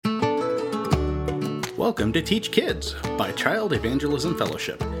Welcome to Teach Kids by Child Evangelism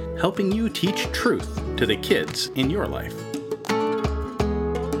Fellowship, helping you teach truth to the kids in your life.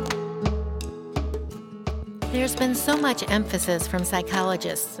 There's been so much emphasis from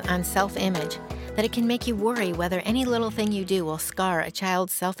psychologists on self-image that it can make you worry whether any little thing you do will scar a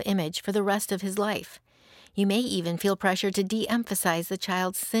child's self-image for the rest of his life. You may even feel pressure to de-emphasize the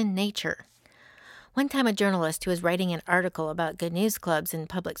child's sin nature. One time a journalist who was writing an article about good news clubs in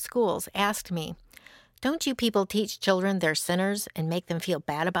public schools asked me, "Don't you people teach children they're sinners and make them feel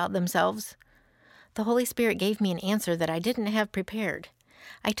bad about themselves?" The Holy Spirit gave me an answer that I didn't have prepared.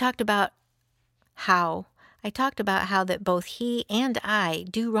 I talked about how that both he and I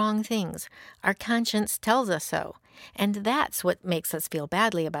do wrong things. Our conscience tells us so, and that's what makes us feel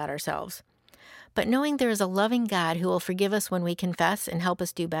badly about ourselves. But knowing there is a loving God who will forgive us when we confess and help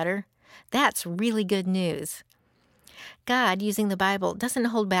us do better, that's really good news. God, using the Bible, doesn't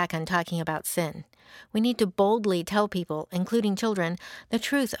hold back on talking about sin. We need to boldly tell people, including children, the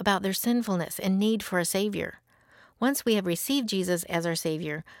truth about their sinfulness and need for a Savior. Once we have received Jesus as our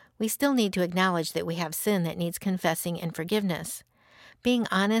Savior, we still need to acknowledge that we have sin that needs confessing and forgiveness. Being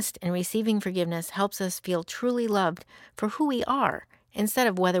honest and receiving forgiveness helps us feel truly loved for who we are, instead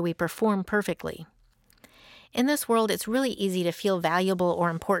of whether we perform perfectly. In this world, it's really easy to feel valuable or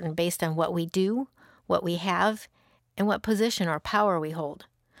important based on what we do, what we have, and what position or power we hold.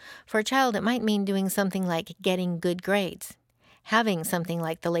 For a child, it might mean doing something like getting good grades, having something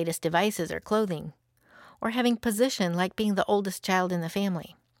like the latest devices or clothing, or having position like being the oldest child in the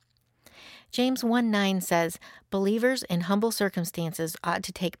family. James 1:9 says, "Believers in humble circumstances ought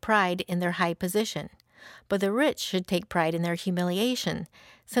to take pride in their high position, but the rich should take pride in their humiliation,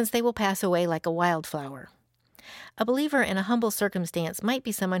 since they will pass away like a wildflower." A believer in a humble circumstance might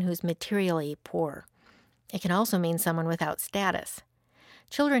be someone who's materially poor. It can also mean someone without status.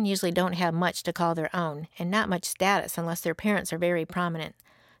 Children usually don't have much to call their own, and not much status unless their parents are very prominent,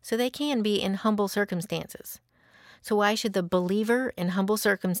 so they can be in humble circumstances. So why should the believer in humble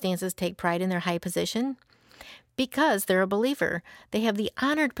circumstances take pride in their high position? Because they're a believer. They have the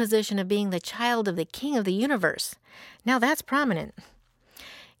honored position of being the child of the King of the universe. Now that's prominent.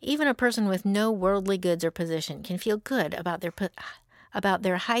 Even a person with no worldly goods or position can feel good about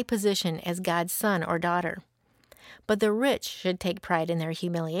their high position as God's son or daughter. But the rich should take pride in their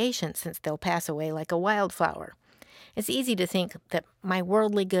humiliation, since they'll pass away like a wildflower. It's easy to think that my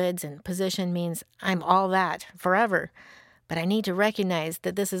worldly goods and position means I'm all that forever, but I need to recognize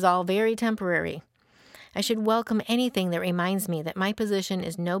that this is all very temporary. I should welcome anything that reminds me that my position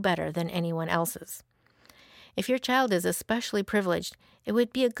is no better than anyone else's. If your child is especially privileged, it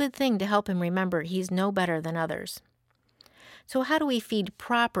would be a good thing to help him remember he's no better than others. So how do we feed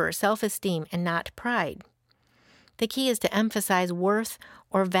proper self-esteem and not pride? The key is to emphasize worth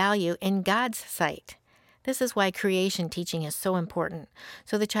or value in God's sight. This is why creation teaching is so important,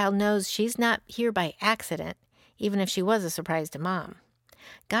 so the child knows she's not here by accident, even if she was a surprise to mom.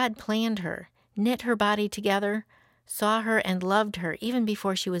 God planned her, knit her body together, saw her and loved her even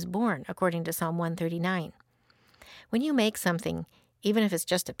before she was born, according to Psalm 139. When you make something, even if it's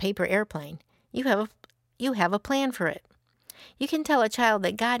just a paper airplane, you have a plan for it. You can tell a child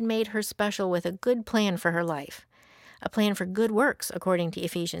that God made her special with a good plan for her life, a plan for good works, according to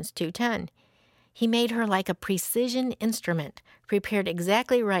Ephesians 2:10. He made her like a precision instrument, prepared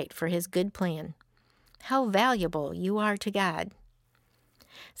exactly right for his good plan. How valuable you are to God.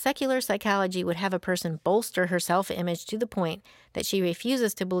 Secular psychology would have a person bolster her self-image to the point that she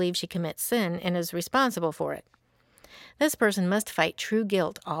refuses to believe she commits sin and is responsible for it. This person must fight true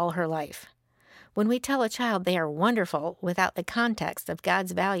guilt all her life. When we tell a child they are wonderful without the context of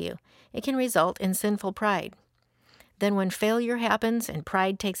God's value, it can result in sinful pride. Then when failure happens and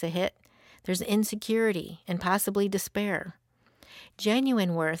pride takes a hit, there's insecurity and possibly despair.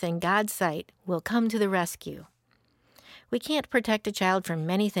 Genuine worth in God's sight will come to the rescue. We can't protect a child from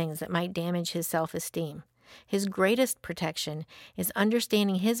many things that might damage his self-esteem. His greatest protection is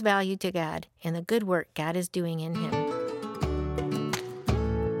understanding his value to God and the good work God is doing in him.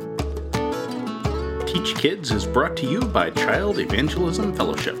 Teach Kids is brought to you by Child Evangelism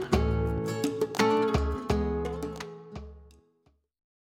Fellowship.